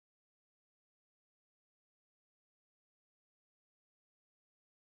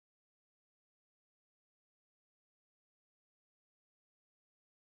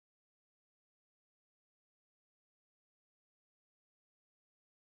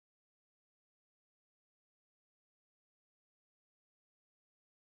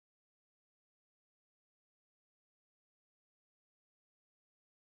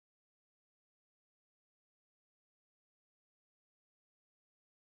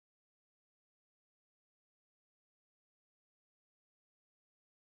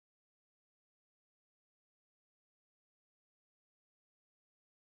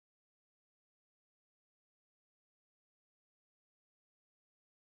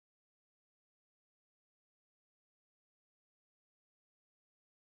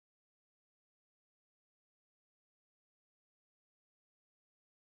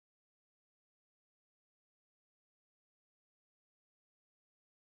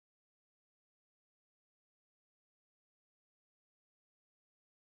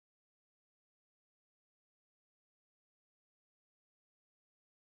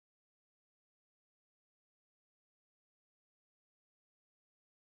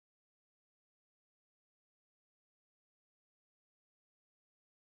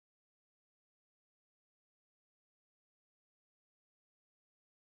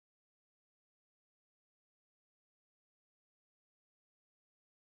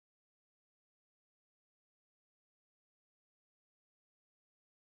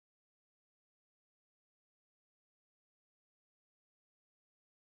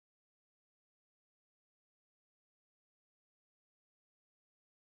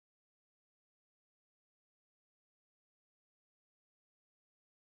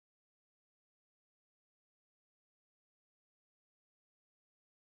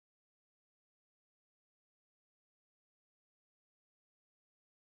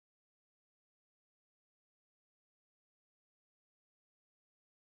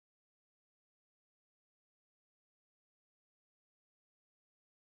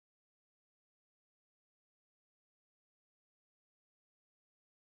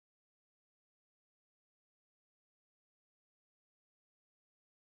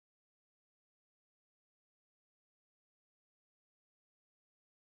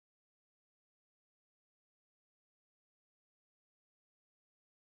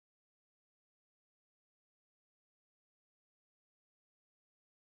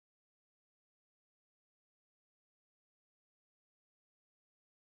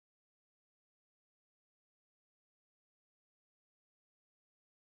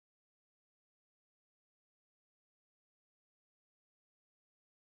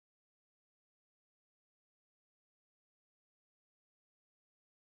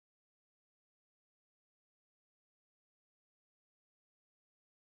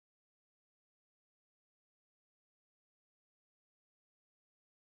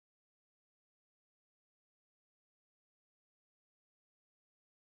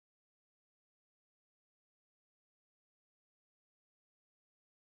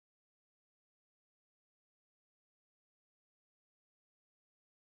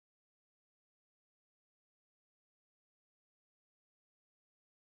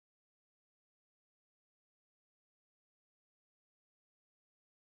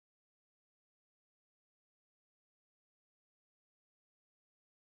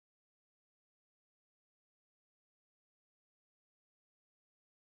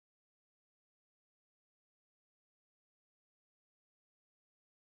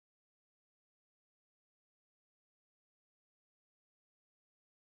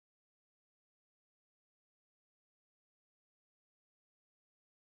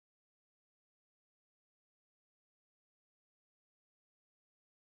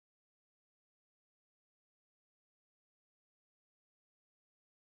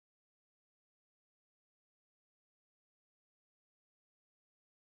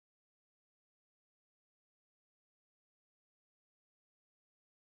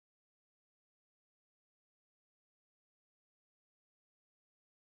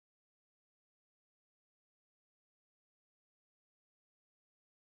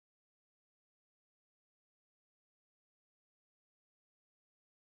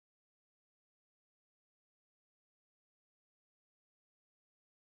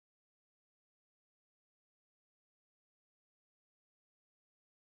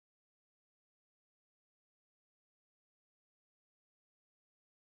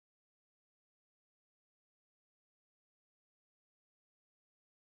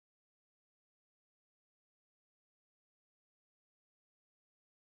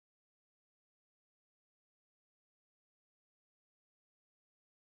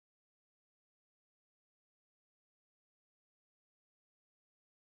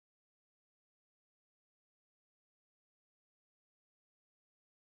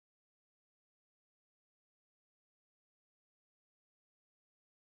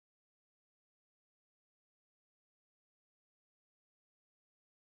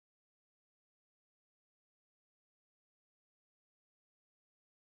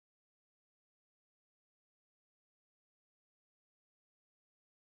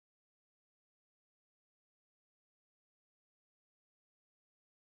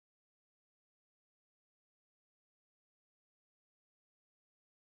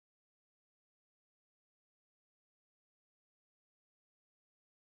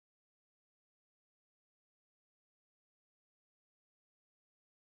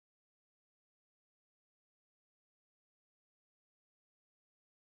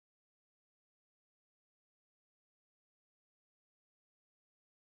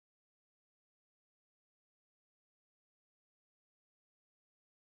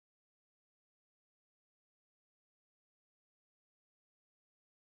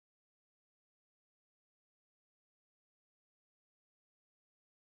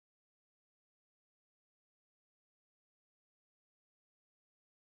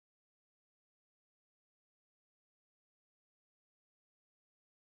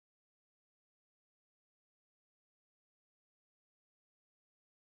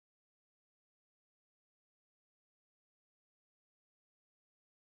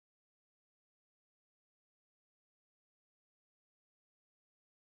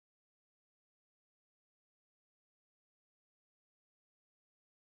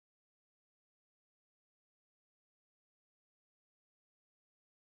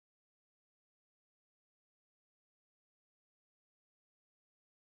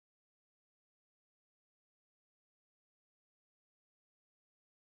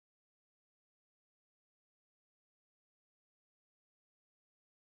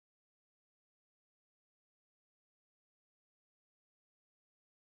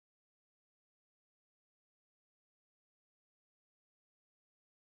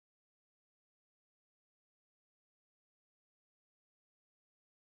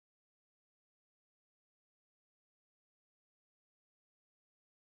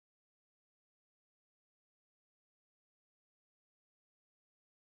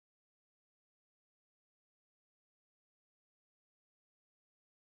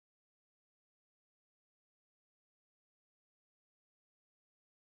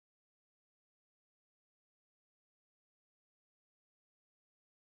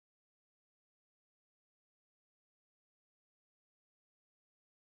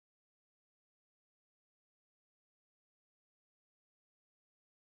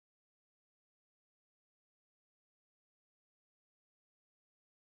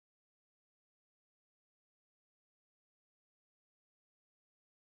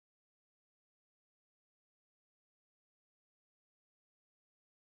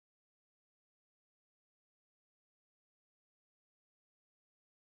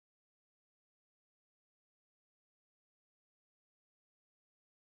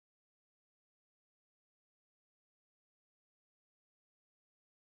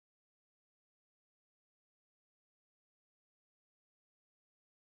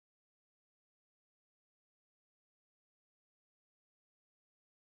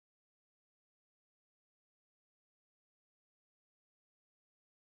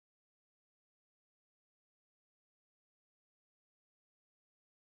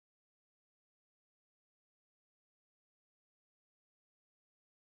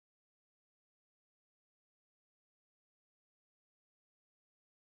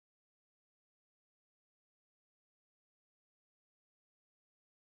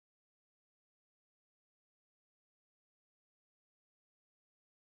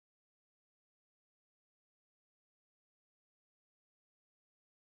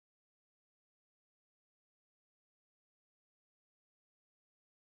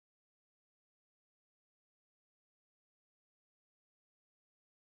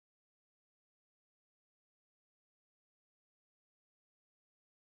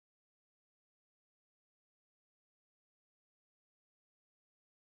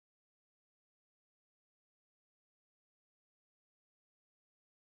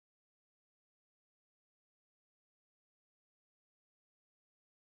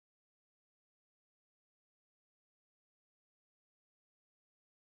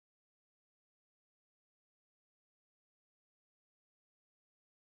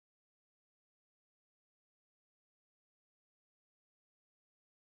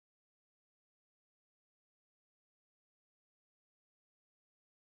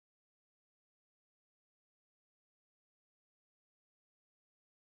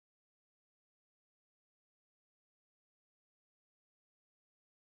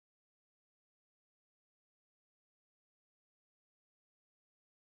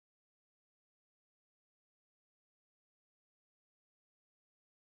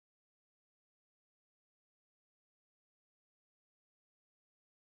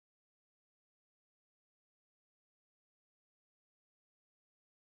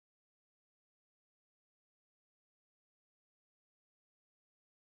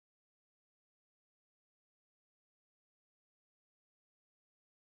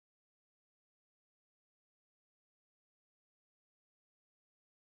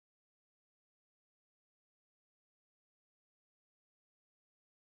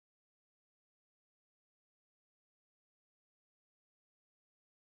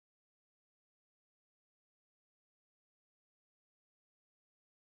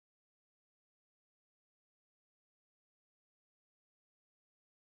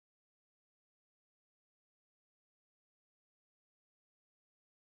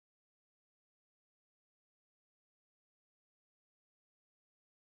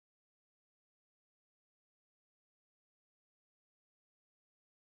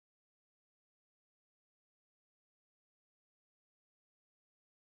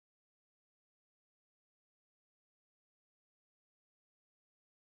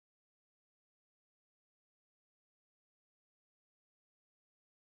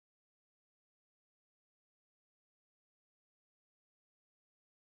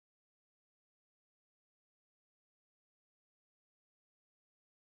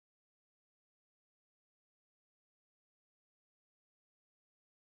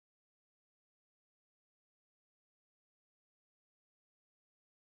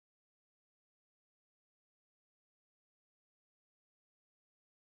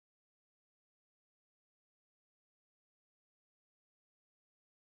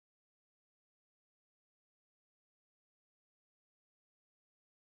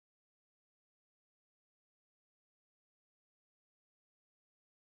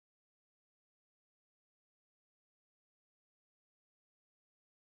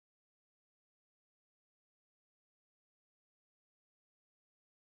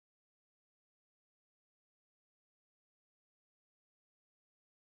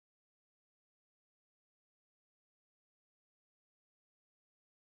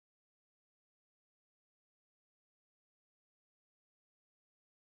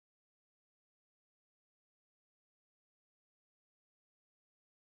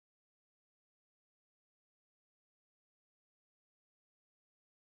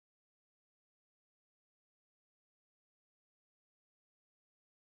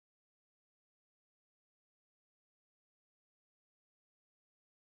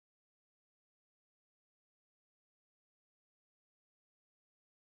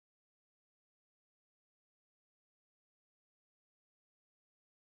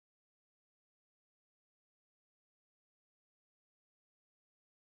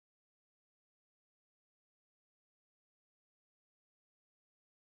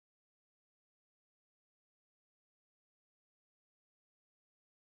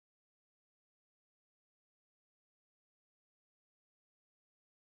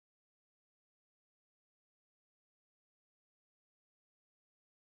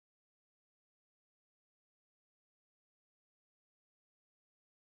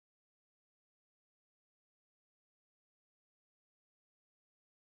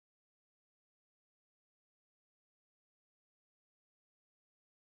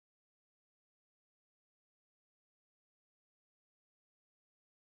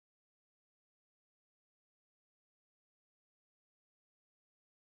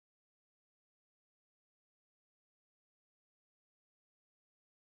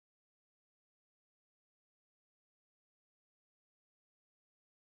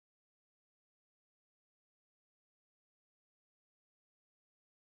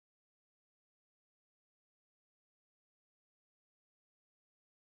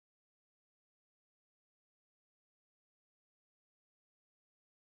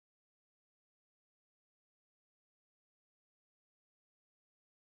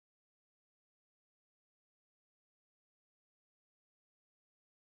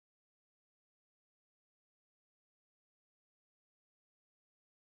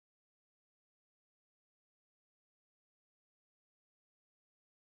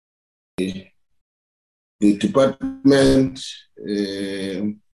the department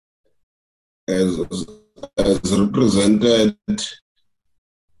has, has represented.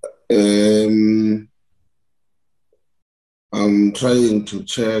 I'm trying to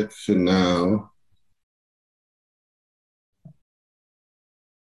check now.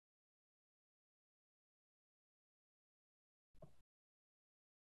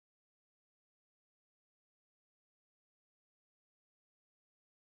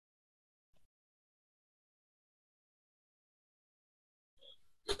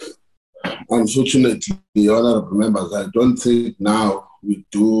 Unfortunately, honorable members, I don't think now we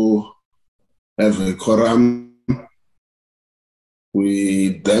do have a quorum.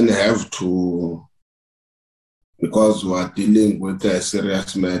 We then have to, because we are dealing with a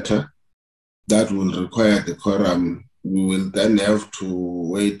serious matter that will require the quorum, we will then have to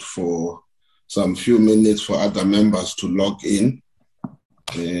wait for some few minutes for other members to log in.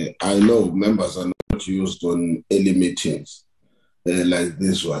 I know members are not used on early meetings like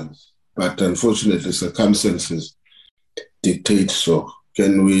these ones, but unfortunately circumstances dictate so.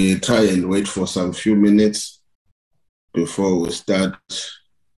 Can we try and wait for some few minutes before we start?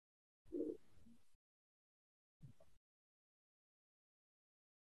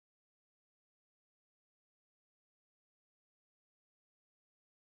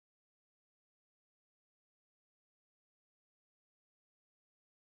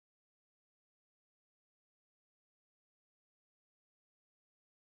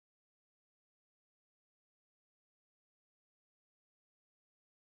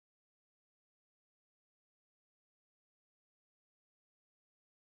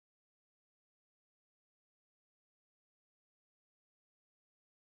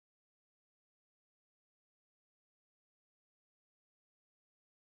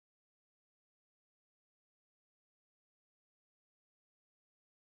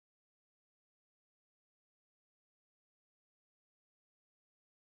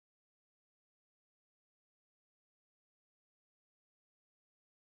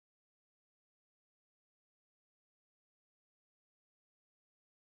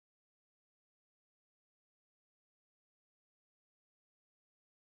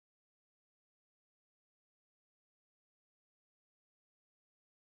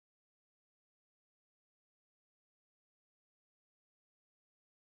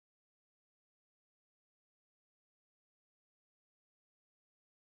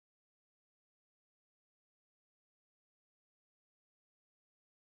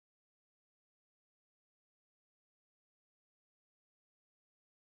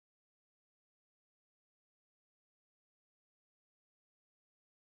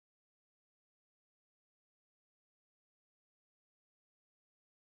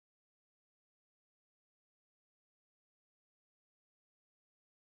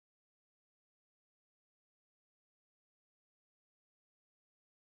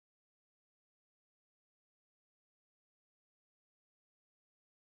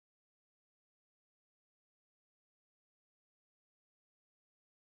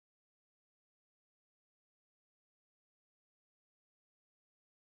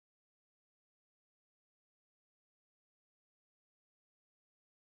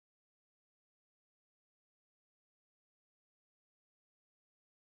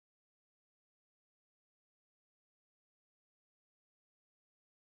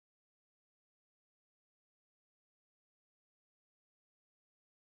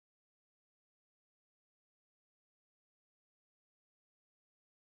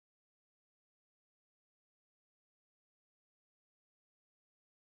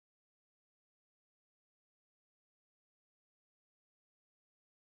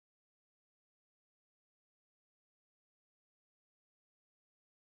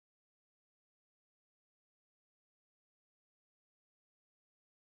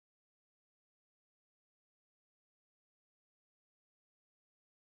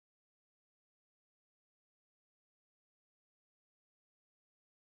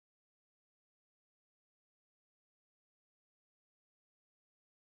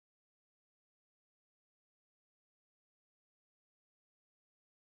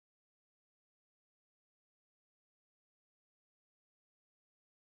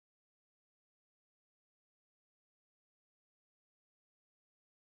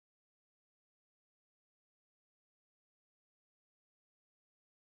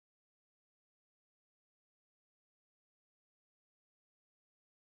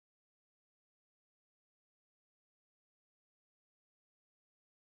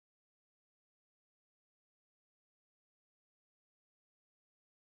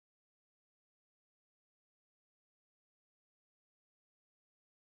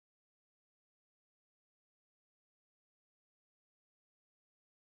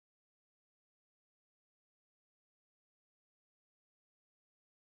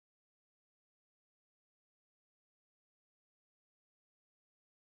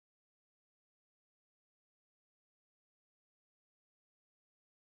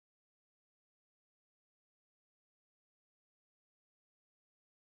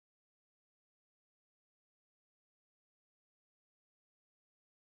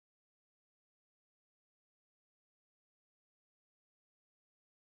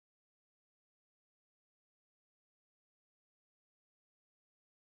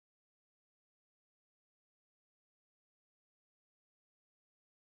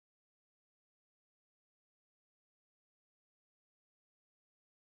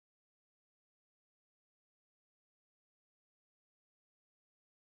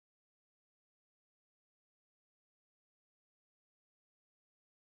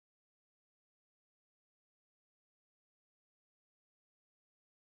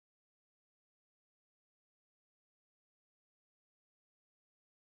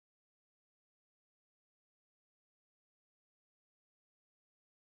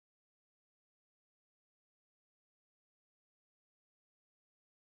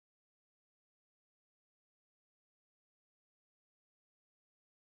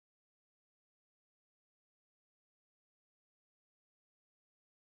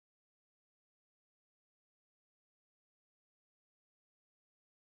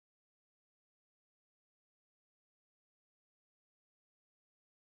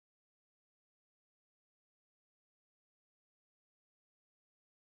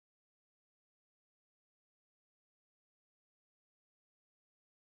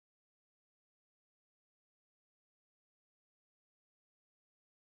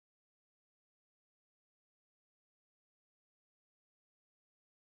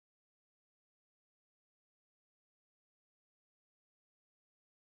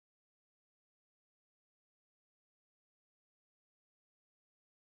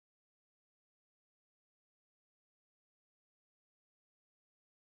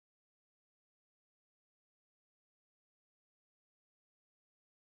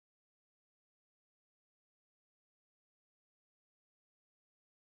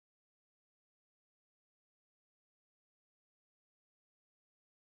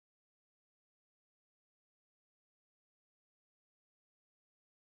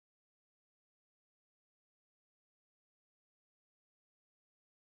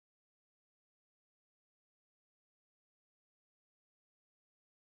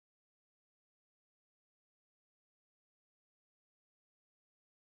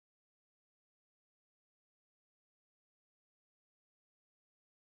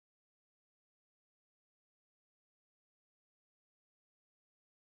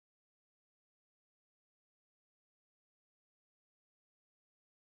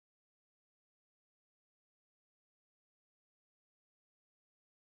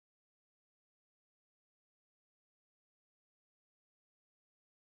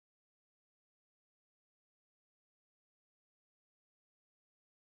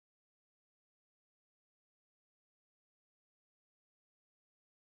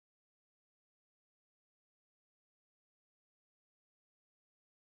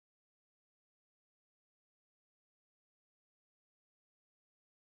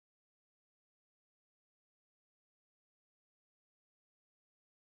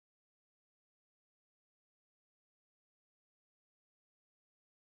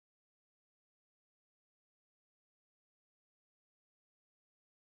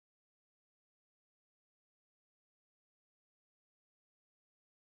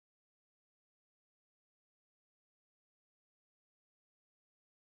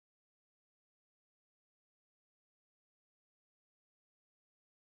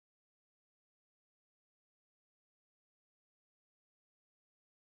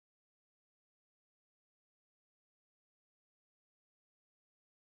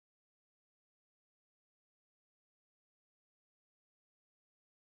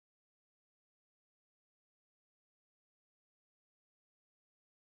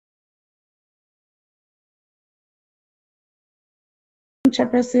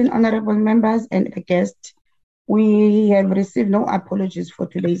 Chairperson, honorable members, and a guest. We have received no apologies for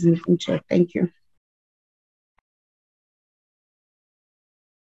today's meeting, Chair. Thank you.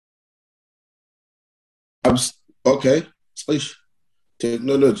 Okay,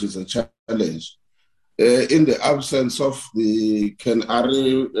 technology is a challenge. In the absence of the can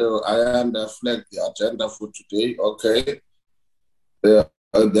Ayanda flag the agenda for today? Okay.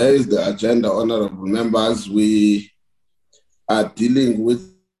 There is the agenda, honorable members. We are dealing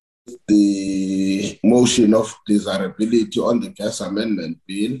with the motion of desirability on the gas amendment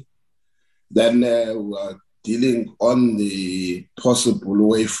bill. Then we are dealing on the possible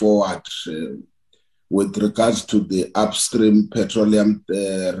way forward with regards to the Upstream Petroleum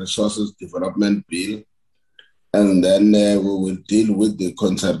Resources Development Bill. And then we will deal with the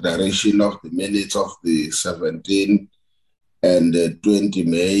consideration of the minutes of the 17 and 20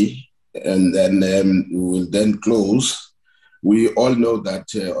 May. And then we will then close. We all know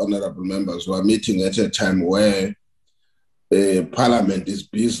that, honorable members, we are meeting at a time where Parliament is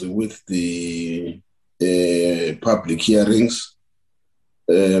busy with the public hearings.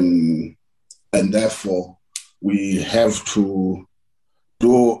 And therefore, we have to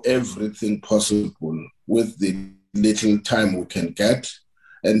do everything possible with the little time we can get.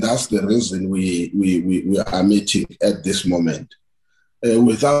 And that's the reason we are meeting at this moment.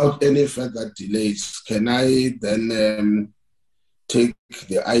 Without any further delays, can I then take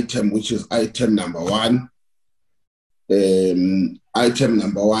the item, which is item number one? Item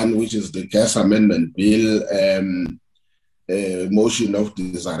number one, which is the gas amendment bill, motion of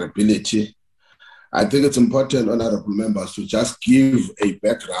desirability. I think it's important, honorable members, to just give a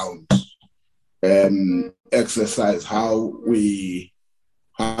background exercise how we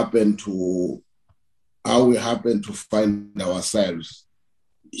happen to find ourselves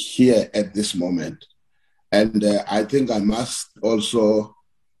here at this moment. And I think I must also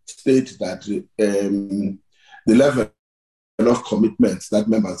state that the level of commitments that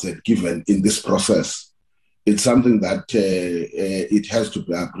members have given in this process, it's something that it has to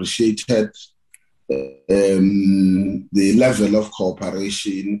be appreciated. The level of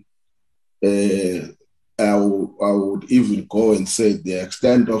cooperation, I would even go and say the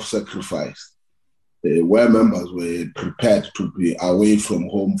extent of sacrifice, where members were prepared to be away from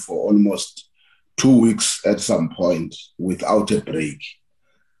home for almost 2 weeks at some point without a break.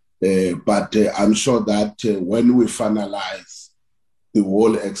 But I'm sure that when we finalize the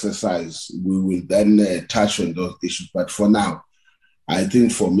whole exercise, we will then touch on those issues. But for now, I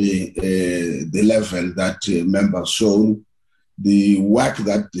think for me, the level that members shown, the work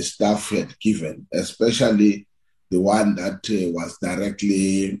that the staff had given, especially the one that was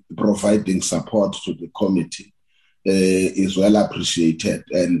directly providing support to the committee, is well appreciated,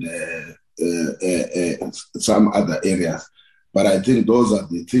 and some other areas. But I think those are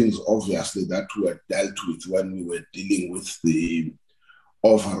the things, obviously, that were dealt with when we were dealing with the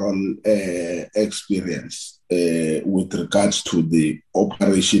overall experience with regards to the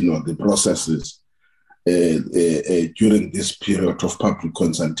operation of the processes during this period of public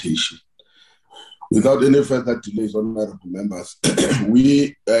consultation. Without any further delays, honorable members,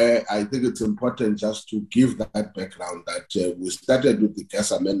 I think it's important just to give that background that we started with the gas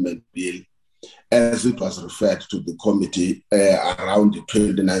amendment bill as it was referred to the committee around the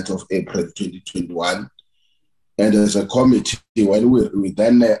 29th of April 2021. And as a committee, when we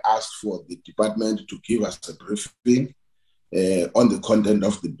then asked for the department to give us a briefing on the content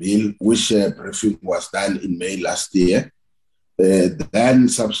of the bill, which briefing was done in May last year. Then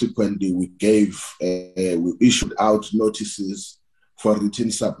subsequently, we issued out notices for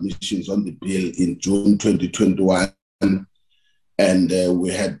written submissions on the bill in June 2021. And we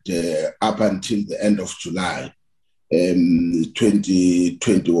had up until the end of July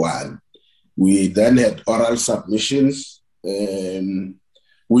 2021. We then had oral submissions,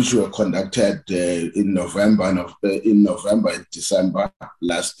 which were conducted in November and December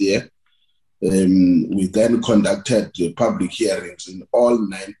last year. We then conducted public hearings in all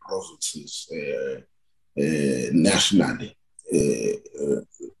 9 provinces nationally.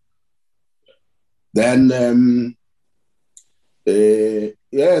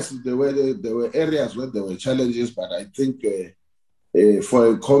 Yes, there were areas where there were challenges, but I think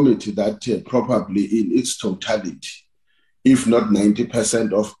for a committee that probably in its totality, if not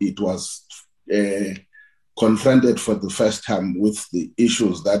 90% of it was confronted for the first time with the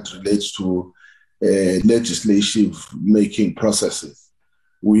issues that relates to legislative making processes.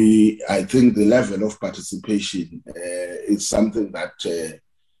 I think the level of participation is something that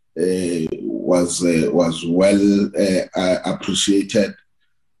was well appreciated.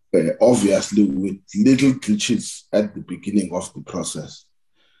 obviously with little glitches at the beginning of the process.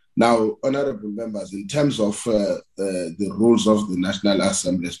 Now, honorable members, in terms of the rules of the National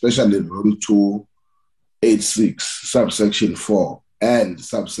Assembly, especially Rule 286, subsection 4 and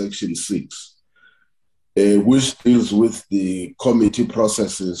subsection 6, which deals with the committee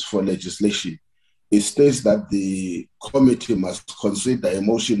processes for legislation, it states that the committee must consider a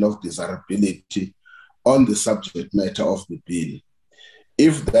motion of desirability on the subject matter of the bill.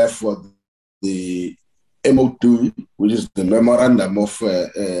 If, therefore, the MOD, which is the Memorandum of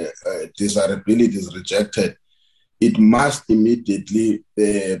Desirability, is rejected, it must immediately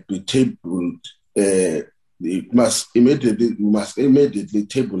be tabled. We must immediately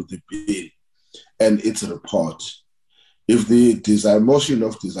table the bill and its report. If the motion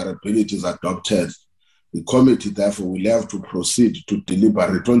of desirability is adopted, the committee therefore will have to proceed to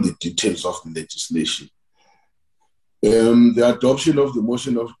deliberate on the details of the legislation. The adoption of the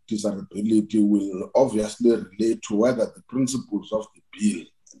motion of desirability will obviously relate to whether the principles of the bill,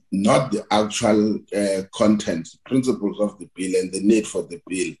 not the actual content, principles of the bill and the need for the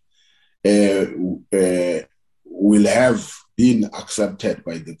bill, will have been accepted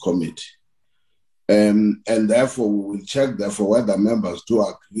by the committee. And therefore, we will check therefore whether members do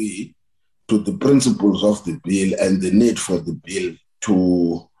agree to the principles of the bill and the need for the bill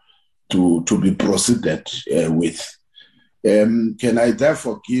to be proceeded with. Can I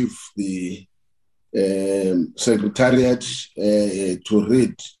therefore give the Secretariat to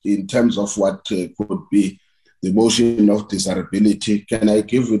read in terms of what could be the motion of desirability? Can I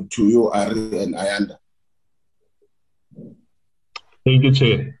give it to you, Ari and Ayanda? Thank you,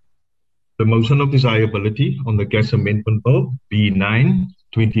 Chair. The motion of desirability on the Gas Amendment Bill B9,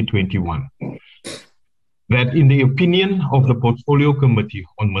 2021. That in the opinion of the Portfolio Committee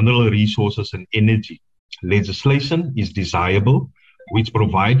on Mineral Resources and Energy, legislation is desirable, which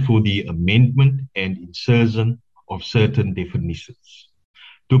provide for the amendment and insertion of certain definitions,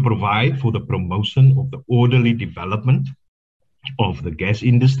 to provide for the promotion of the orderly development of the gas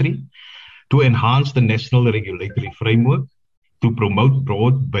industry, to enhance the national regulatory framework, to promote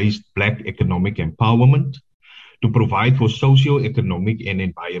broad-based Black economic empowerment, to provide for socio-economic and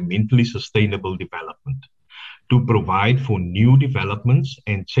environmentally sustainable development, to provide for new developments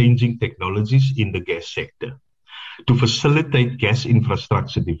and changing technologies in the gas sector, to facilitate gas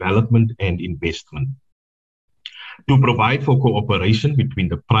infrastructure development and investment, to provide for cooperation between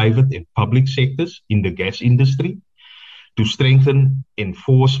the private and public sectors in the gas industry, to strengthen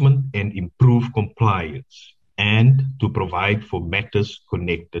enforcement and improve compliance, and to provide for matters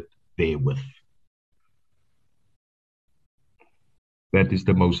connected therewith. That is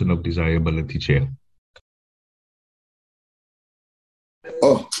the motion of desirability, Chair.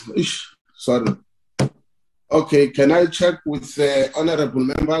 Oh, sorry. Okay, can I check with honorable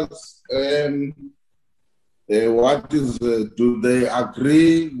members? What is, do they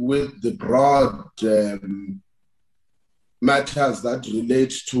agree with the broad matters that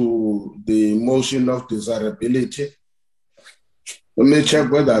relate to the motion of desirability? Let me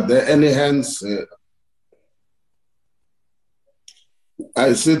check whether there are any hands.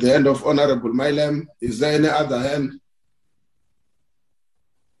 I see the hand of Honorable Mailem. Is there any other hand?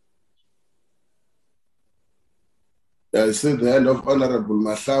 I see the hand of Honorable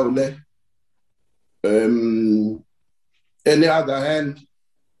Mahlaule. Any other hand?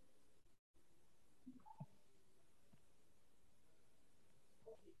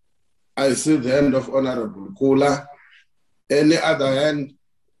 I see the hand of Honorable Kula. Any other hand?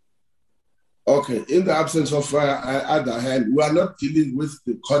 Okay, in the absence of other hand, we are not dealing with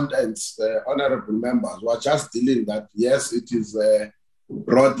the contents, honorable members. We are just dealing that, yes, it is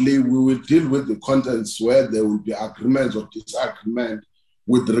broadly, we will deal with the contents where there will be agreements or disagreement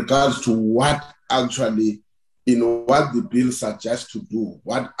with regards to what actually, what the bill suggests to do,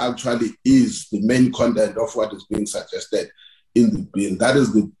 what actually is the main content of what is being suggested in the bill. That is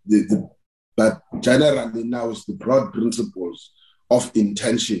but generally now is the broad principles of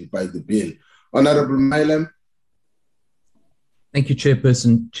intention by the bill. Honorable Mailem. Thank you,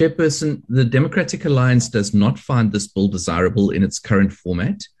 Chairperson. Chairperson, the Democratic Alliance does not find this bill desirable in its current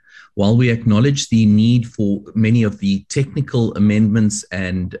format. While we acknowledge the need for many of the technical amendments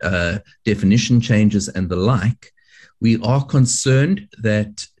and definition changes and the like, we are concerned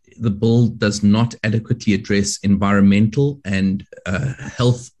that the bill does not adequately address environmental and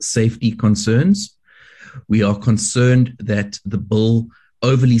health safety concerns. We are concerned that the bill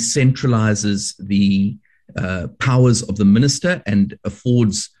overly centralizes the powers of the minister and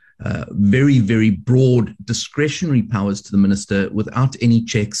affords very, very broad discretionary powers to the minister without any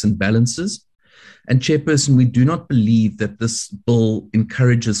checks and balances. And Chairperson, we do not believe that this bill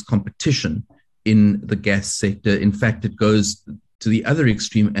encourages competition in the gas sector. In fact, it goes to the other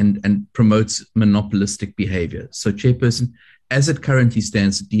extreme and promotes monopolistic behavior. So Chairperson, as it currently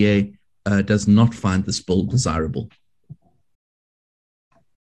stands, the DA does not find this bill desirable.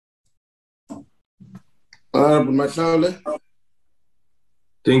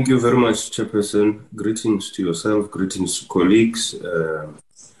 Thank you very much, Chairperson. Greetings to yourself, greetings to colleagues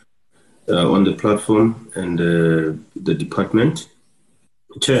on the platform and the department.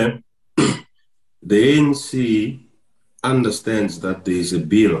 Chair, the ANC understands that there is a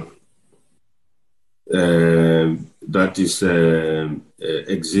bill that is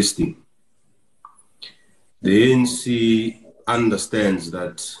existing. The ANC understands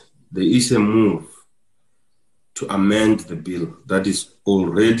that there is a move to amend the bill that is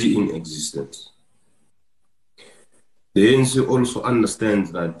already in existence. The ANC also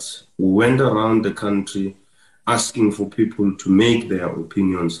understands that we went around the country asking for people to make their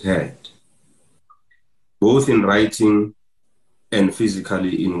opinions heard, both in writing and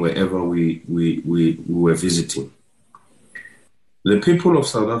physically in wherever we were visiting. The people of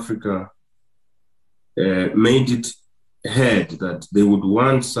South Africa made it heard that they would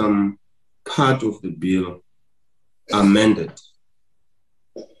want some part of the bill amended.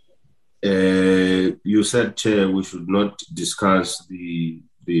 You said, Chair, we should not discuss the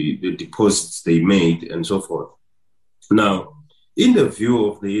deposits they made and so forth. Now, in the view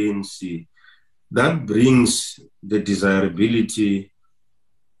of the ANC, that brings the desirability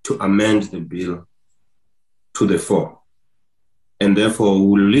to amend the bill to the fore. And therefore,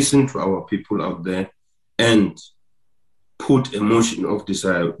 we'll listen to our people out there and put a motion of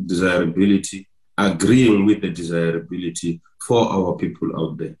desirability, agreeing with the desirability for our people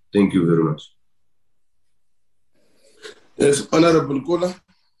out there. Thank you very much. Yes, Honorable Kula.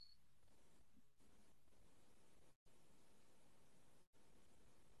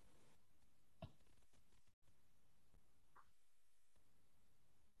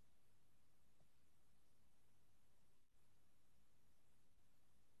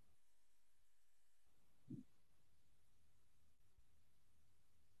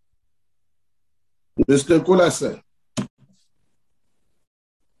 Mr. Kula, sir.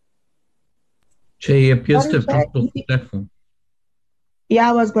 Chair, he appears to have dropped off the platform. Yeah,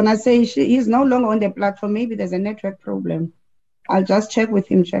 I was going to say he's no longer on the platform. Maybe there's a network problem. I'll just check with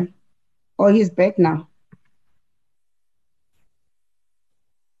him, Chair. Or he's back now.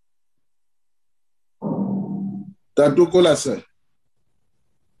 Tatu Kula, sir.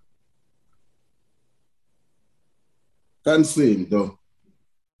 Can't see him, though.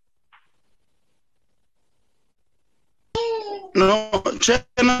 No, Chair,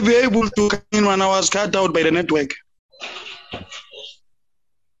 not be able to come in when I was cut out by the network.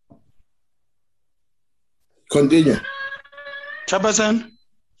 Continue. Chairperson?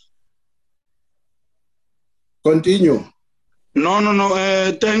 Continue. No.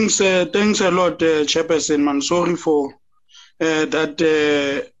 Thanks a lot, Chairperson, man. Sorry for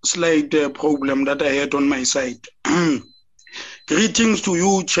that slight problem that I had on my side. Greetings to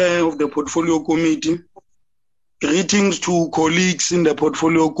you, Chair of the Portfolio Committee. Greetings to colleagues in the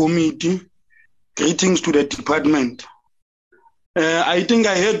Portfolio Committee. Greetings to the department. I think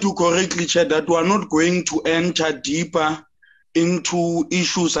I had to correctly, Chair, that we are not going to enter deeper into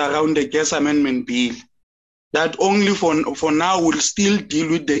issues around the gas amendment bill. That only for now will still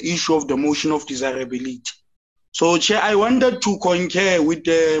deal with the issue of the motion of desirability. So, Chair, I wanted to concur with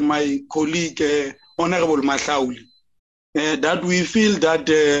my colleague, Honorable Mahlauli, that we feel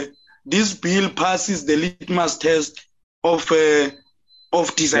that this bill passes the litmus test of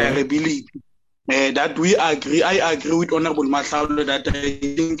desirability. That we agree. I agree with Honorable Mahlauli that I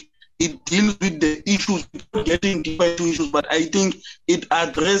think it deals with the issues, getting deeper into issues, but I think it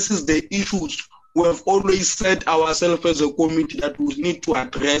addresses the issues we have always said ourselves as a committee that we need to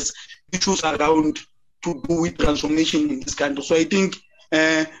address issues around to do with transformation in this country. So I think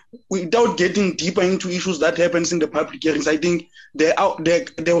without getting deeper into issues that happens in the public hearings, I think the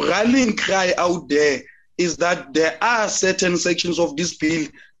rallying cry out there is that there are certain sections of this bill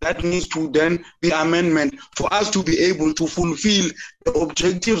that needs to then be amendment for us to be able to fulfill the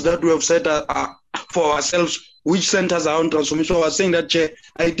objectives that we have set for ourselves, which centers around transformation. I was saying that, Chair,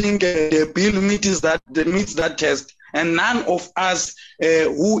 I think the bill meets that test, and none of us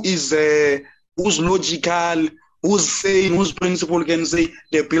who's logical, who's sane, whose principle can say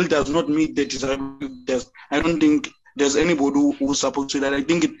the bill does not meet the desirability test. I don't think there's anybody who's supposed to that. I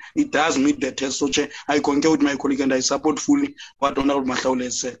think it does meet the test. So, Chair, I concur with my colleague and I support fully what Honorable Mahlauli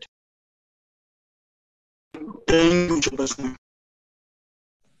has said. Thank you, Chairperson.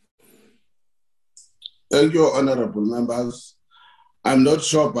 Thank you, honorable members. I'm not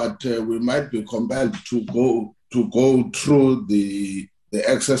sure, but we might be compelled to go through the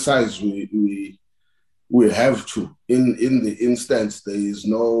exercise we have to. In the instance, there is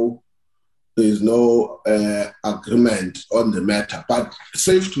no agreement on the matter. But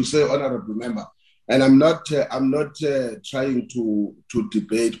safe to say, honorable member, and I'm not trying to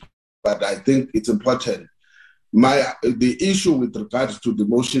debate, but I think it's important. The issue with regards to the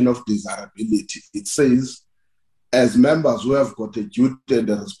motion of desirability, it says, as members who have got a duty and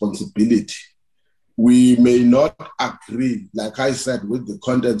a responsibility, we may not agree, like I said, with the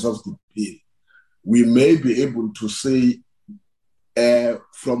contents of the bill. We may be able to say,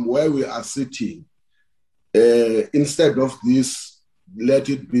 from where we are sitting, instead of this, let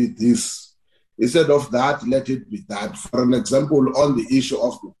it be this. Instead of that, let it be that. For an example, on the issue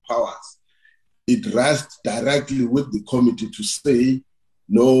of the powers, it rests directly with the committee to say,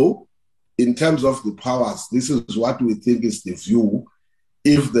 no, in terms of the powers, this is what we think is the view.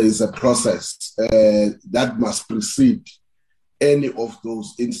 If there is a process that must precede any of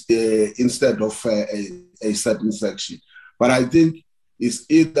those instead of a certain section. But I think it's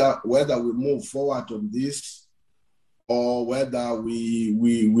either whether we move forward on this or whether we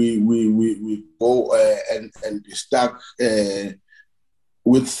go and be stuck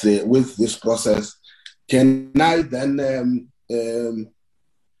with this process. Can I then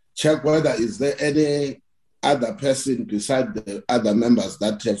check whether is there any other person beside the other members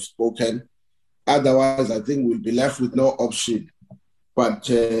that have spoken? Otherwise, I think we'll be left with no option but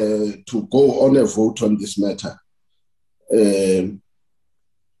to go on a vote on this matter. Can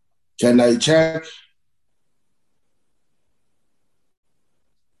I check?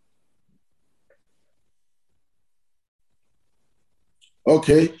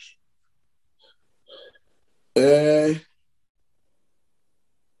 Okay.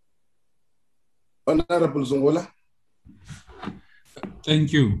 Honorable Zongola.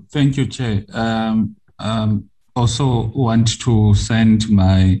 Thank you, Chair. Also want to send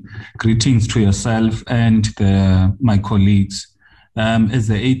my greetings to yourself and my colleagues. As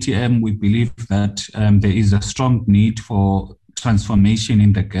the ATM, we believe that there is a strong need for transformation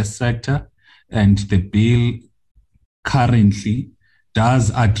in the gas sector, and the bill currently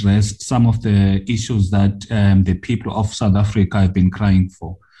does address some of the issues that the people of South Africa have been crying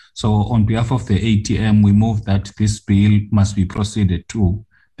for. So on behalf of the ATM, we move that this bill must be proceeded to.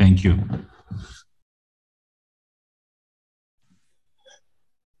 Thank you.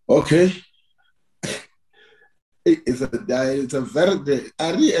 Okay. It's a very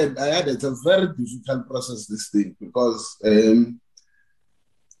difficult process, this thing, because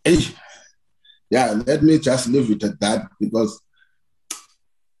let me just leave it at that, because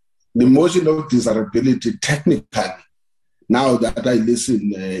the motion of desirability, technically, now that I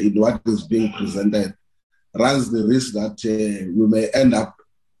listen in what is being presented, runs the risk that we may end up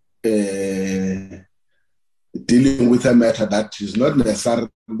dealing with a matter that is not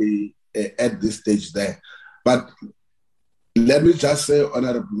necessarily at this stage there. But let me just say,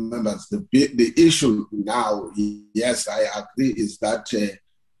 honorable members, the issue now, yes, I agree, is that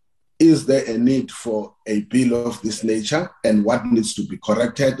is there a need for a bill of this nature, and what needs to be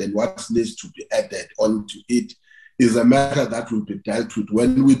corrected and what needs to be added onto it is a matter that will be dealt with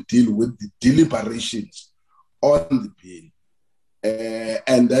when we deal with the deliberations on the bill,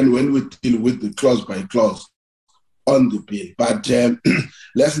 and then when we deal with the clause by clause on the bill. But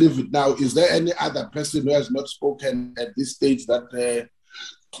let's leave it now. Is there any other person who has not spoken at this stage that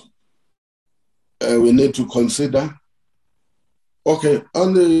we need to consider? Okay,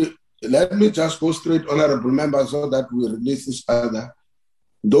 let me just go straight, honorable members, so that we release this other.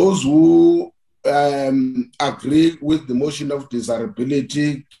 Those who agree with the motion of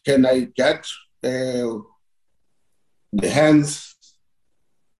desirability, can I get the hands?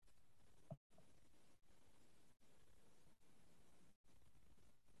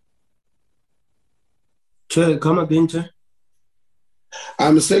 Chair, come again, Chair.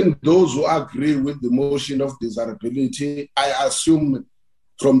 I'm saying those who agree with the motion of desirability, I assume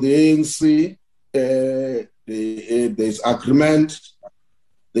from the ANC, there's agreement.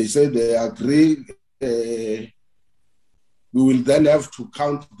 They say they agree. We will then have to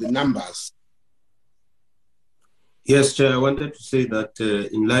count the numbers. Yes, Chair, I wanted to say that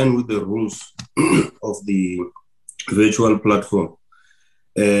in line with the rules of the virtual platform,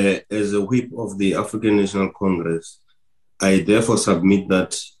 as a whip of the African National Congress, I therefore submit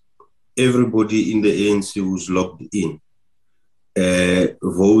that everybody in the ANC who's logged in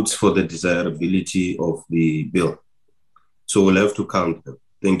votes for the desirability of the bill. So we'll have to count them.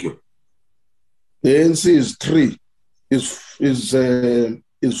 Thank you. The ANC is 3,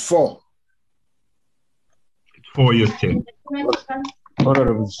 is 4. 4 years, Chair.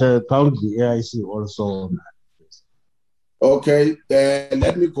 Honorable Chair, count the AIC also on that. Okay,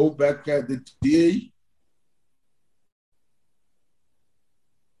 let me go back at the DA.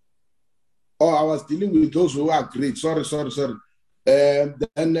 Oh, I was dealing with those who agreed. Sorry.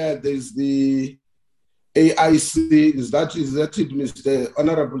 Then there's the AIC. Is that it, Mr.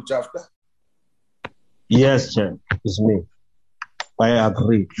 Honorable Jafta? Yes, Chair, it's me. I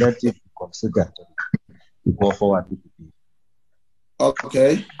agree. Let it be considered to go forward with the bill.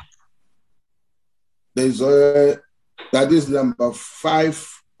 Okay. There's that is number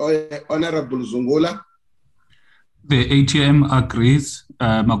 5, Honorable Zungola. The ATM agrees.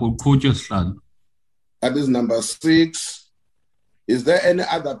 That is number 6. Is there any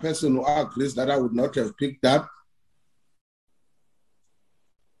other person who agrees that I would not have picked up?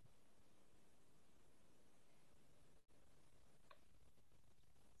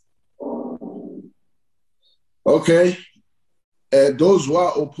 Okay. Those who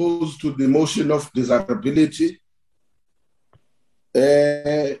are opposed to the motion of desirability,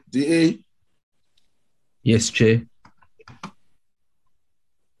 DA? Yes, Chair.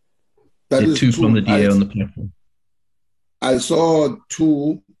 That is 2 from the DA on the platform. I saw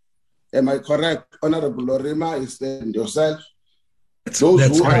 2. Am I correct? Honorable Lorima is there yourself? That's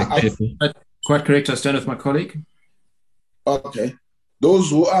correct. Quite correct. I stand with my colleague. Okay. Those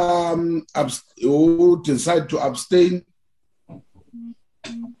who who decide to abstain,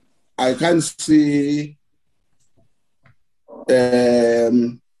 I can't see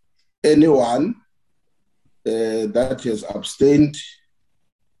anyone that has abstained.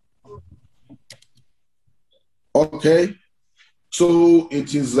 Okay, so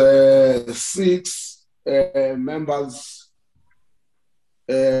it is 6 members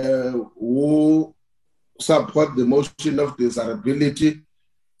who support the motion of desirability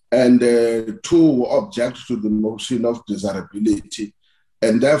and 2 who object to the motion of desirability.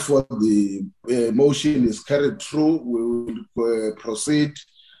 And therefore, the motion is carried through. We will proceed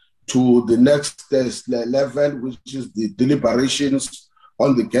to the next level, which is the deliberations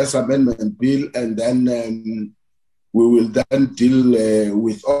on the gas amendment bill, and then we will then deal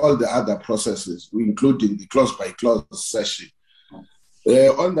with all the other processes, including the clause-by-clause session.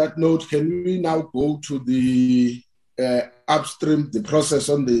 On that note, can we now go to the upstream, the process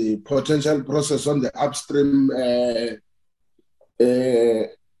on the potential process on the upstream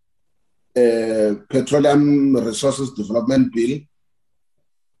Petroleum Resources Development Bill?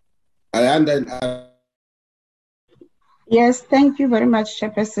 Yes, thank you very much,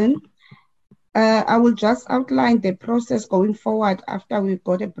 Chairperson. I will just outline the process going forward after we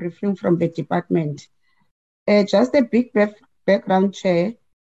got a briefing from the department. Just a big background, Chair.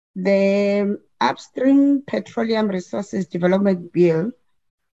 The Upstream Petroleum Resources Development Bill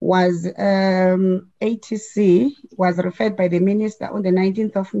was ATC, was referred by the Minister on the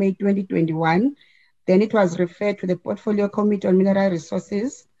 19th of May 2021. Then it was referred to the Portfolio Committee on Mineral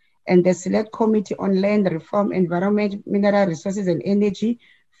Resources and the Select Committee on Land Reform, Environment, Mineral Resources and Energy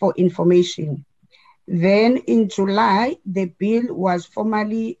for information. Then in July, the bill was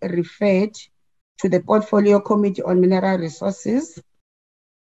formally referred to the Portfolio Committee on Mineral Resources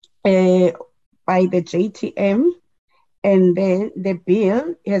by the JTM, and then the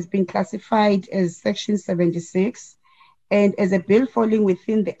bill has been classified as Section 76 and as a bill falling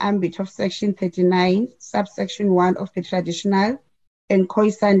within the ambit of Section 39, subsection 1 of the Traditional and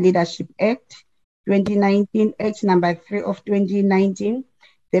Khoisan Leadership Act 2019, Act number 3 of 2019.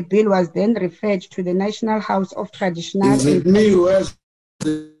 The bill was then referred to the National House of Traditional. Is it me who has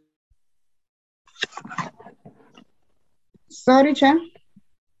Sorry, Chair.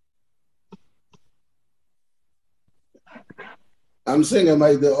 I'm saying, am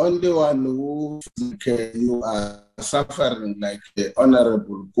I the only one who you are suffering like the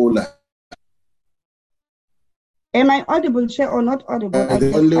Honorable Kula? Am I audible, Chair, or not audible?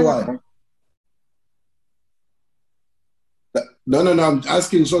 The only one. No. I'm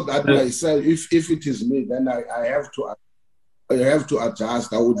asking so that myself, if it is me, then I have to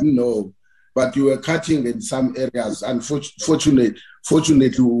adjust. I wouldn't know. But you were cutting in some areas. Fortunately,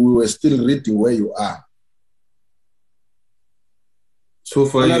 we were still reading where you are. So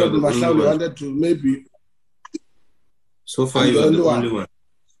far, you're the only one. Wanted to maybe. So far, you are the only one.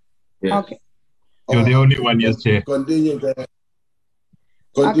 Yeah. Okay. You're the only one, yes, Chair. Continue,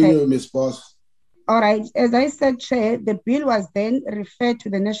 okay. Ms. Boss. All right. As I said, Chair, the bill was then referred to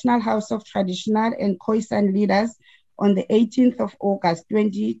the National House of Traditional and Khoisan Leaders on the 18th of August,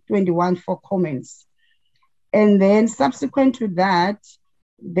 2021 for comments. And then subsequent to that,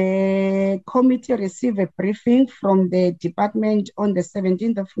 the committee received a briefing from the department on the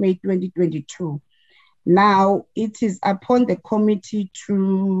 17th of May, 2022. Now it is upon the committee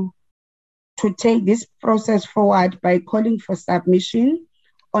to take this process forward by calling for submission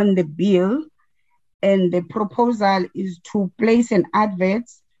on the bill, and the proposal is to place an advert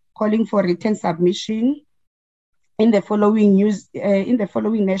calling for written submission in the following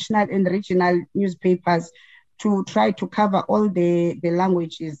national and regional newspapers to try to cover all the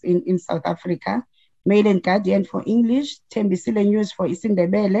languages in South Africa. Mail and Guardian for English, Tembisile News for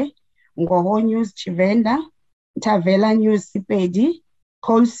isiNdebele, Ngoho News Chivenda, Tavela News Sipedi,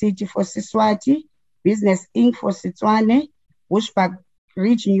 Coal City for Siswati, Business Inc. for Setswana, Bushbuck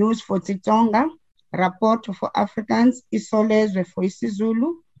Ridge News for Tsitonga, Rapport for Africans, Isolezwe for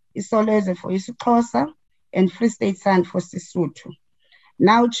isiZulu, Isolezwe for isiXhosa, and Free State Sun for Sesotho.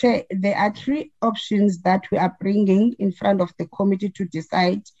 Now, Chair, there are three options that we are bringing in front of the committee to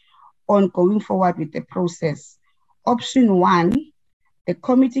decide on going forward with the process. Option 1, the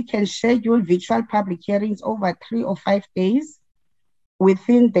committee can schedule virtual public hearings over 3 or 5 days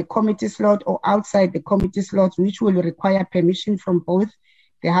within the committee slot or outside the committee slot, which will require permission from both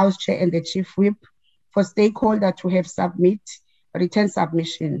the House Chair and the Chief Whip for stakeholders to have written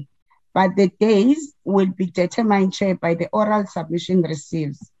submission. But the days will be determined, Chair, by the oral submission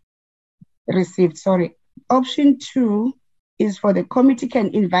received. Option 2 is for the committee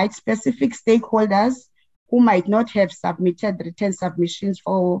can invite specific stakeholders who might not have submitted written submissions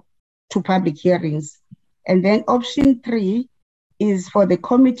to public hearings. And then option 3 is for the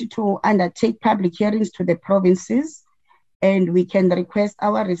committee to undertake public hearings to the provinces, and we can request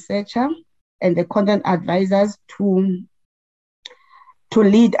our researcher and the content advisors to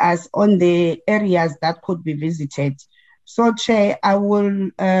lead us on the areas that could be visited. So, Chair, I will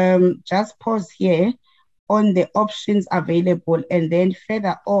just pause here on the options available, and then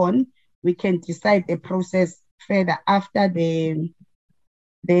further on, we can decide the process further after the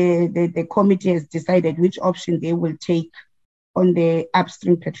committee has decided which option they will take on the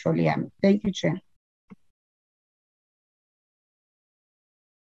Upstream Petroleum. Thank you, Chair.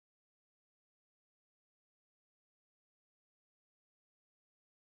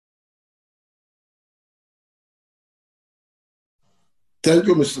 Thank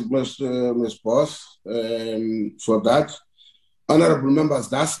you, Ms. Boss, for that. Honorable members,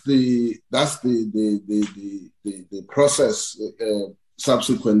 that's the process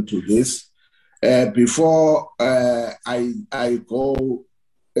subsequent to this. Before I go,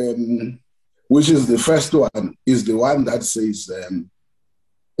 which is the first one, is the one that says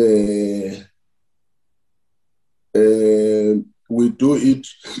we do it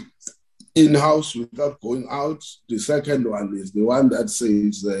in-house without going out. The second one is the one that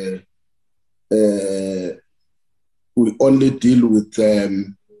says we only deal with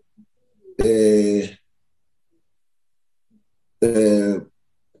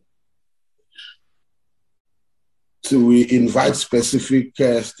so we invite specific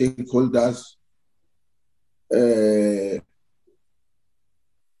stakeholders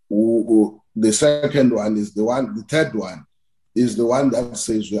the second one is the third one is the one that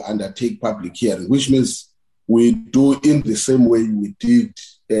says we undertake public hearing, which means we do in the same way we did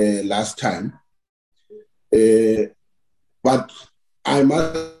last time. But I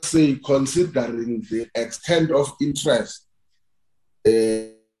must say, considering the extent of interest,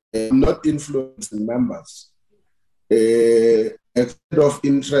 not influencing members, extent of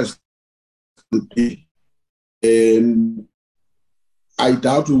interest, I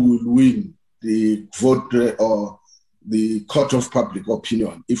doubt we will win the vote or the court of public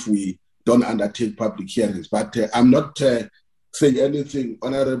opinion if we don't undertake public hearings. But I'm not saying anything,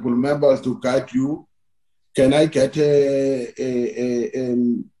 honorable members, to guide you. Can I get the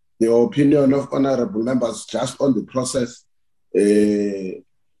opinion of honorable members just on the process that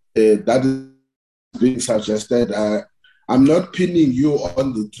is being suggested? I'm not pinning you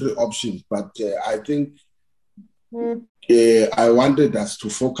on the three options, but I think I wanted us to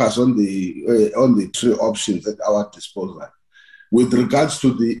focus on the three options at our disposal. With regards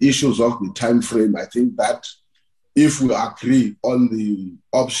to the issues of the time frame, I think that if we agree on the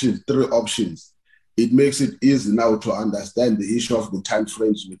three options, it makes it easy now to understand the issue of the time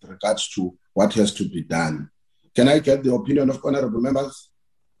frames with regards to what has to be done. Can I get the opinion of honorable members?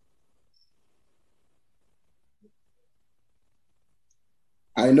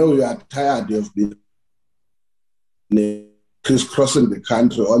 I know you are tired of being crisscrossing the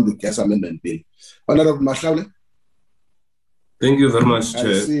country on the gas amendment bill. Honorable Mahlaule? Thank you very much, Chair.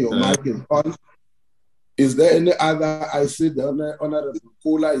 I see your mic is on. Is there any other? I see the Honorable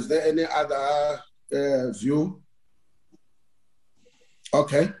Kula. Is there any other view?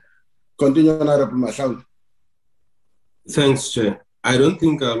 Okay. Continue, Honorable Mahlaule. Thanks, Chair. I don't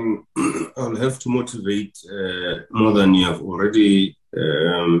think I'll have to motivate more than you have already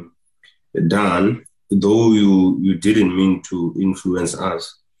done, though you didn't mean to influence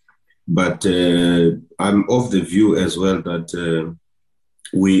us. But I'm of the view as well that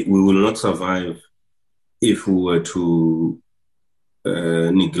we will not survive if we were to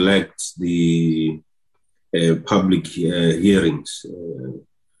neglect the public hearings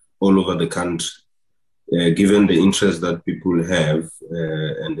all over the country, given the interest that people have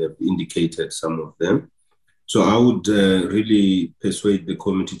and have indicated some of them. So I would really persuade the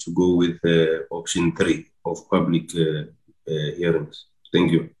committee to go with option 3 of public hearings.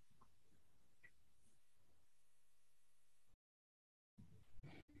 Thank you.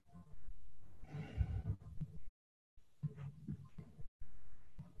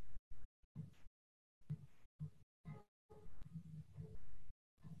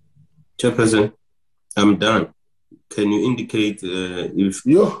 Chairperson, I'm done. Can you indicate if...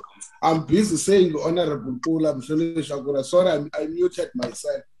 I'm busy saying Honorable Pula, Mshoni Shakula. Sorry, I muted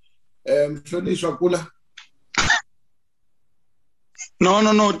myself. Mshoni Shakula.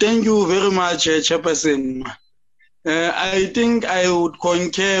 No. Thank you very much, Chairperson. I think I would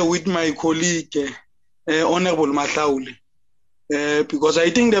concur with my colleague, Honorable Matlauli, because I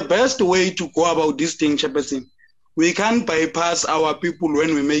think the best way to go about this thing, Chairperson, we can't bypass our people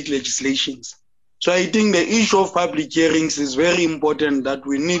when we make legislations. So I think the issue of public hearings is very important, that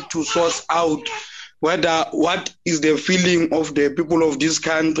we need to source out what is the feeling of the people of this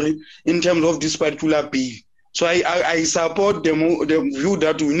country in terms of this particular bill. So I support the view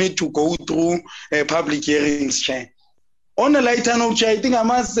that we need to go through public hearings, Chair. On a lighter note, Chair, I think I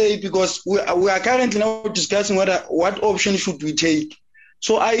must say, because we are currently now discussing what option should we take.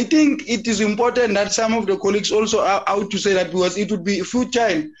 So I think it is important that some of the colleagues also are out to say that, because it would be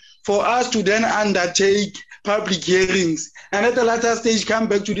futile for us to then undertake public hearings and at the latter stage come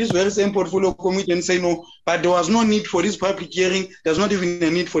back to this very same portfolio committee and say, no, but there was no need for this public hearing. There's not even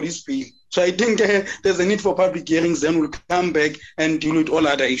a need for this bill. So I think there's a need for public hearings. Then we'll come back and deal with all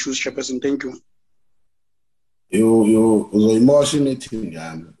other issues, Chairperson. Thank you. You emotionating,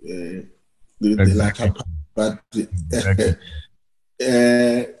 the latter part, but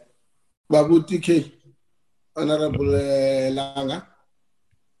Babu TK, Honorable Langa,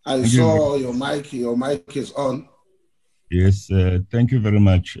 I saw your mic is on. Yes, thank you very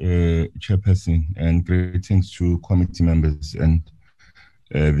much, Chairperson, and greetings to committee members and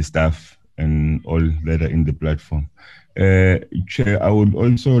the staff and all that are in the platform. Chair, I would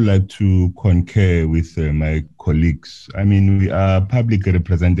also like to concur with my colleagues. I mean, we are public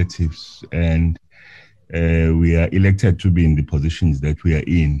representatives and we are elected to be in the positions that we are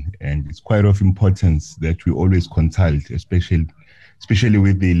in, and it's quite of importance that we always consult, especially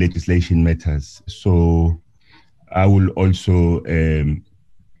with the legislation matters. So I will also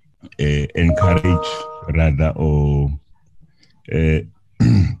encourage, rather, or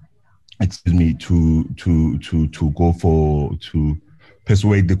excuse me, to go for, to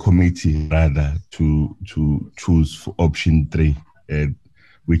persuade the committee rather to choose for option 3,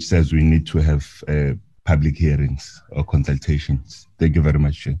 which says we need to have public hearings or consultations. Thank you very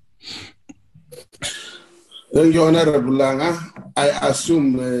much, Chair. Thank you, Honorable Langa. I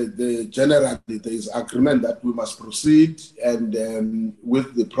assume generally there is agreement that we must proceed and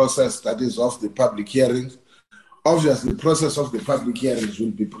with the process that is of the public hearings. Obviously, the process of the public hearings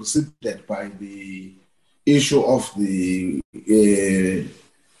will be preceded by the issue of the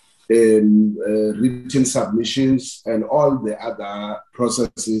written submissions and all the other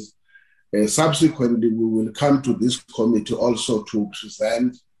processes. Subsequently, we will come to this committee also to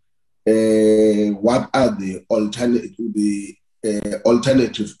present what are the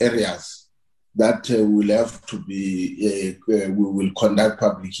alternative areas that will have to be, we will conduct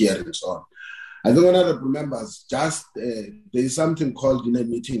public hearings on. I think, honorable members, just there is something called in a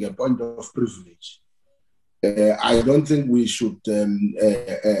meeting a point of privilege. I don't think we should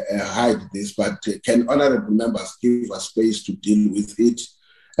hide this, but can honorable members give us space to deal with it,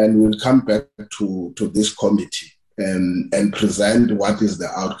 and we'll come back to this committee and present what is the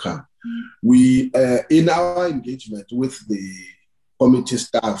outcome. We, in our engagement with the committee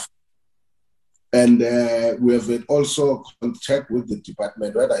staff, and we have also checked with the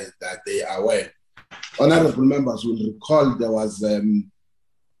department whether that they are aware. Honorable members will recall there was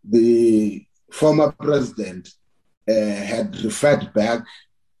the former president had referred back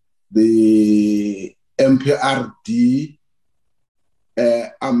the MPRD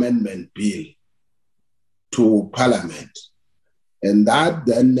amendment bill to Parliament. And that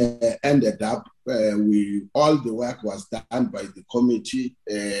then ended up, all the work was done by the committee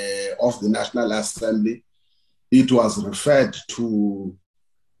of the National Assembly. It was referred to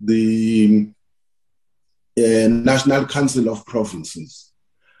the National Council of Provinces.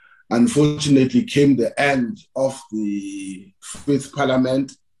 Unfortunately, came the end of the Fifth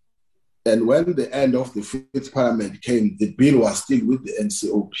Parliament, and when the end of the Fifth Parliament came, the bill was still with the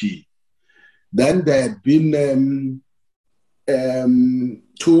NCOP. Then there had been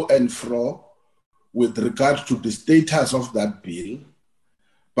to and fro with regard to the status of that bill,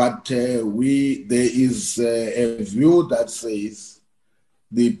 but there is a view that says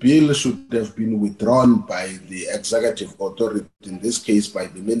the bill should have been withdrawn by the executive authority, in this case by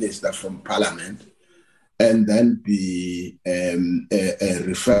the minister from Parliament, and then be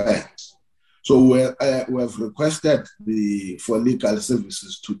referred. So we have requested for legal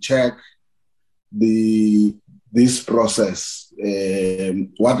services to check this process.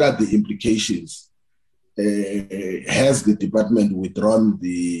 What are the implications? Has the department withdrawn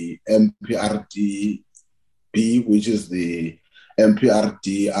the MPRD B, which is the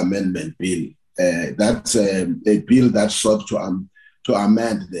MPRD amendment bill? That's a bill that sought to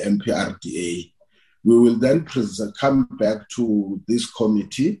amend the MPRDA. We will then come back to this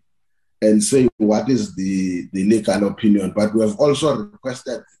committee and say what is the legal opinion. But we have also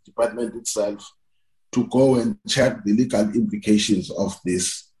requested the department itself to go and check the legal implications of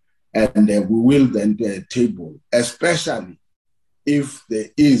this. And we will then table, especially if there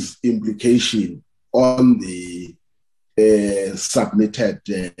is implication on the submitted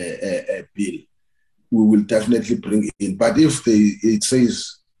bill, we will definitely bring it in. But if it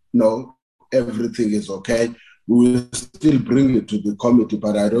says, no, everything is okay, we will still bring it to the committee,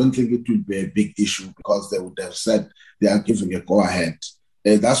 but I don't think it will be a big issue because they would have said they are giving a go-ahead.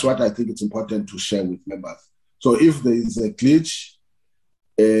 That's what I think it's important to share with members. So if there is a glitch,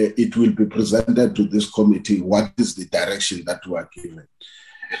 it will be presented to this committee. What is the direction that we are given?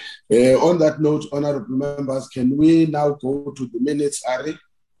 On that note, honorable members, can we now go to the minutes, Ari?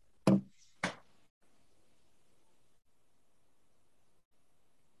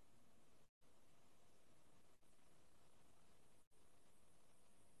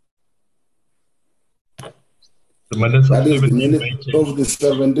 The minutes That is the 17 minute of the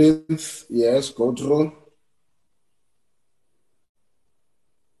 17th. Yes, go through.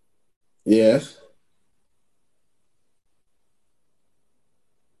 Yes.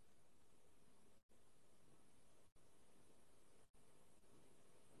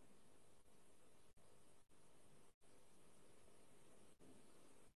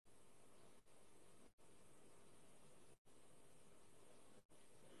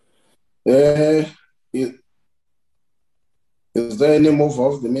 Is there any move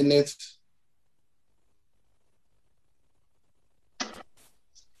of the minutes?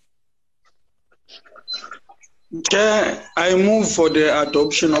 Chair, I move for the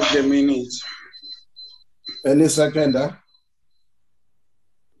adoption of the minutes. Any seconder?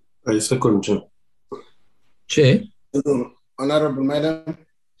 I second, Chair. Chair. Honorable Madam.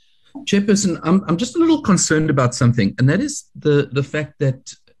 Chairperson, I'm just a little concerned about something, and that is the fact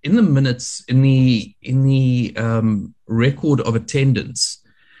that in the minutes, in the record of attendance,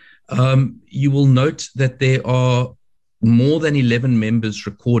 you will note that there are more than 11 members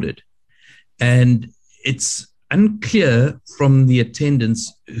recorded, and it's unclear from the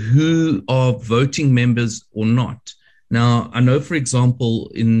attendance who are voting members or not. Now, I know, for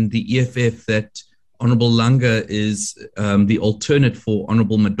example, in the EFF that Honorable Langa is the alternate for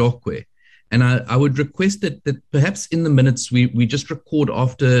Honorable Madokwe. And I would request that perhaps in the minutes we just record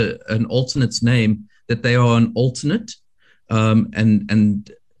after an alternate's name that they are an alternate,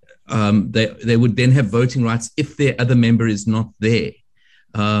 and they would then have voting rights if their other member is not there.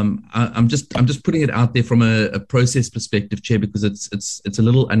 I'm just putting it out there from a process perspective, Chair, because it's a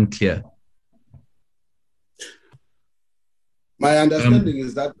little unclear. My understanding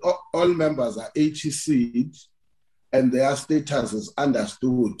is that all members are HEC'd and their status is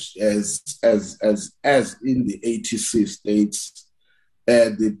understood as in the ATC states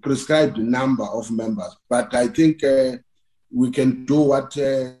the prescribed number of members. But I think we can do what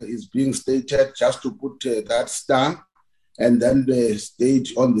is being stated, just to put that star, and then the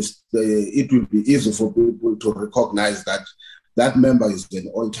stage on this, it will be easy for people to recognize that that member is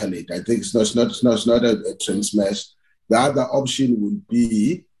an alternate. I think it's not a train smash. The other option will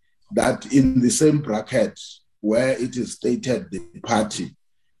be that in the same bracket where it is stated the party,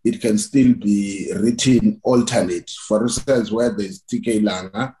 it can still be written alternate. For instance, where there's TK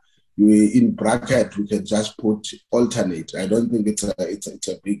Langa, in bracket, we can just put alternate. I don't think it's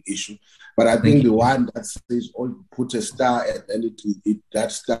a big issue. But I think the one that says put a star and then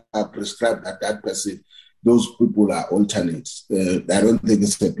that star prescribed at that person, those people are alternates. I don't think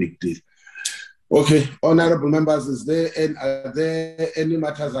it's a big deal. Okay, honorable members, are there any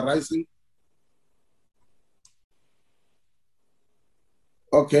matters arising?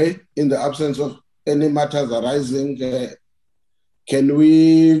 Okay, in the absence of any matters arising, can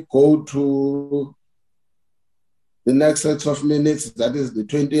we go to the next set of minutes, that is the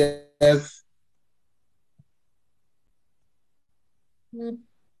 20th?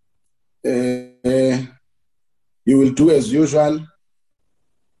 You will do as usual.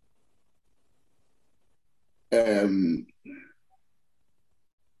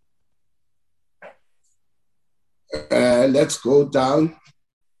 Let's go down.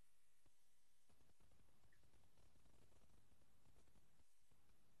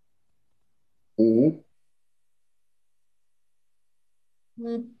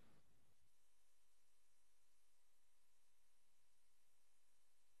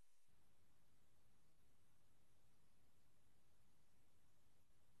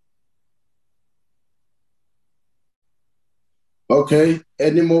 Okay,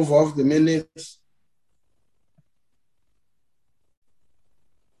 any move of the minutes?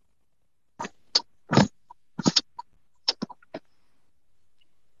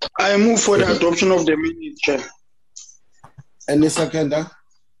 I move for the adoption of the minutes, Chair. Any seconder?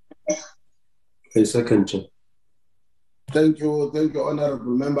 A second, Chair. Thank you,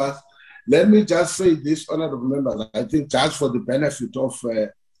 honorable members. Let me just say this, honorable members, I think just for the benefit of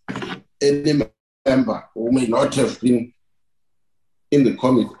any member who may not have been in the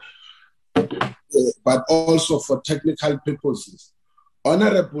committee, but also for technical purposes.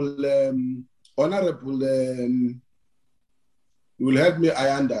 Honorable, you will help me,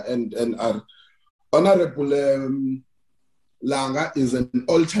 Ayanda, and our Honorable Langa is an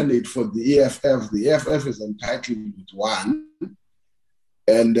alternate for the EFF. The EFF is entitled with one.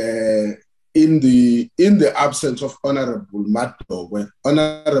 And in the absence of Honorable Mato,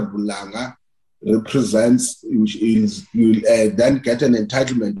 Honorable Langa represents, will then get an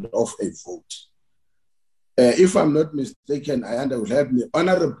entitlement of a vote. If I'm not mistaken, Ayanda will help me.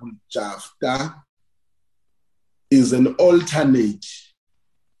 Honorable Jafta is an alternate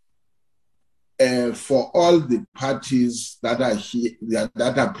for all the parties that are here,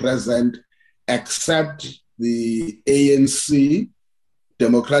 that are present, except the ANC,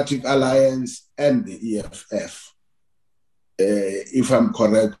 Democratic Alliance, and the EFF, if I'm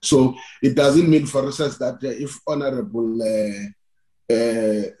correct. So it doesn't mean, for instance, that if Honorable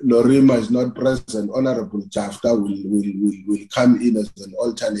Lorima is not present, Honorable Jafta will come in as an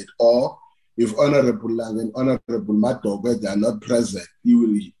alternate, or if Honorable Lang and Honorable Madobe, they are not present, he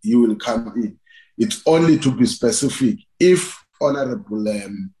will come in. It's only to be specific. If Honorable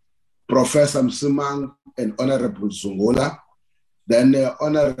Professor Msimang and Honorable Zungola, then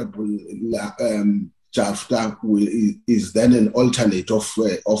Honorable Jafta is then an alternate of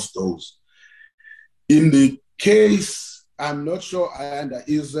those. In the case, I'm not sure,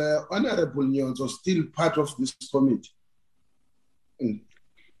 is Honorable Nyonzo still part of this committee?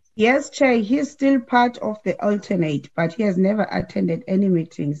 Yes, Chair, he's still part of the alternate, but he has never attended any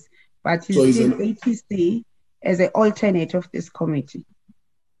meetings. But he's still ATC as an alternate of this committee.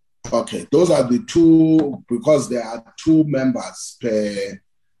 Okay, those are the two, because there are two members for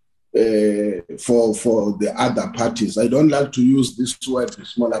the other parties. I don't like to use this word,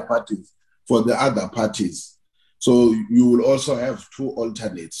 smaller parties, for the other parties. So you will also have two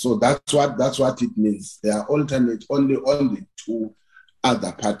alternates. So that's what it means. They are alternate only on the two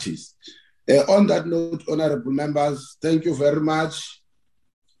other parties. On that note, honorable members, thank you very much.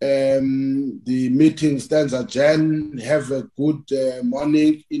 The meeting stands adjourned. Have a good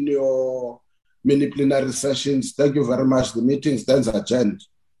morning in your mini plenary sessions. Thank you very much. The meeting stands adjourned.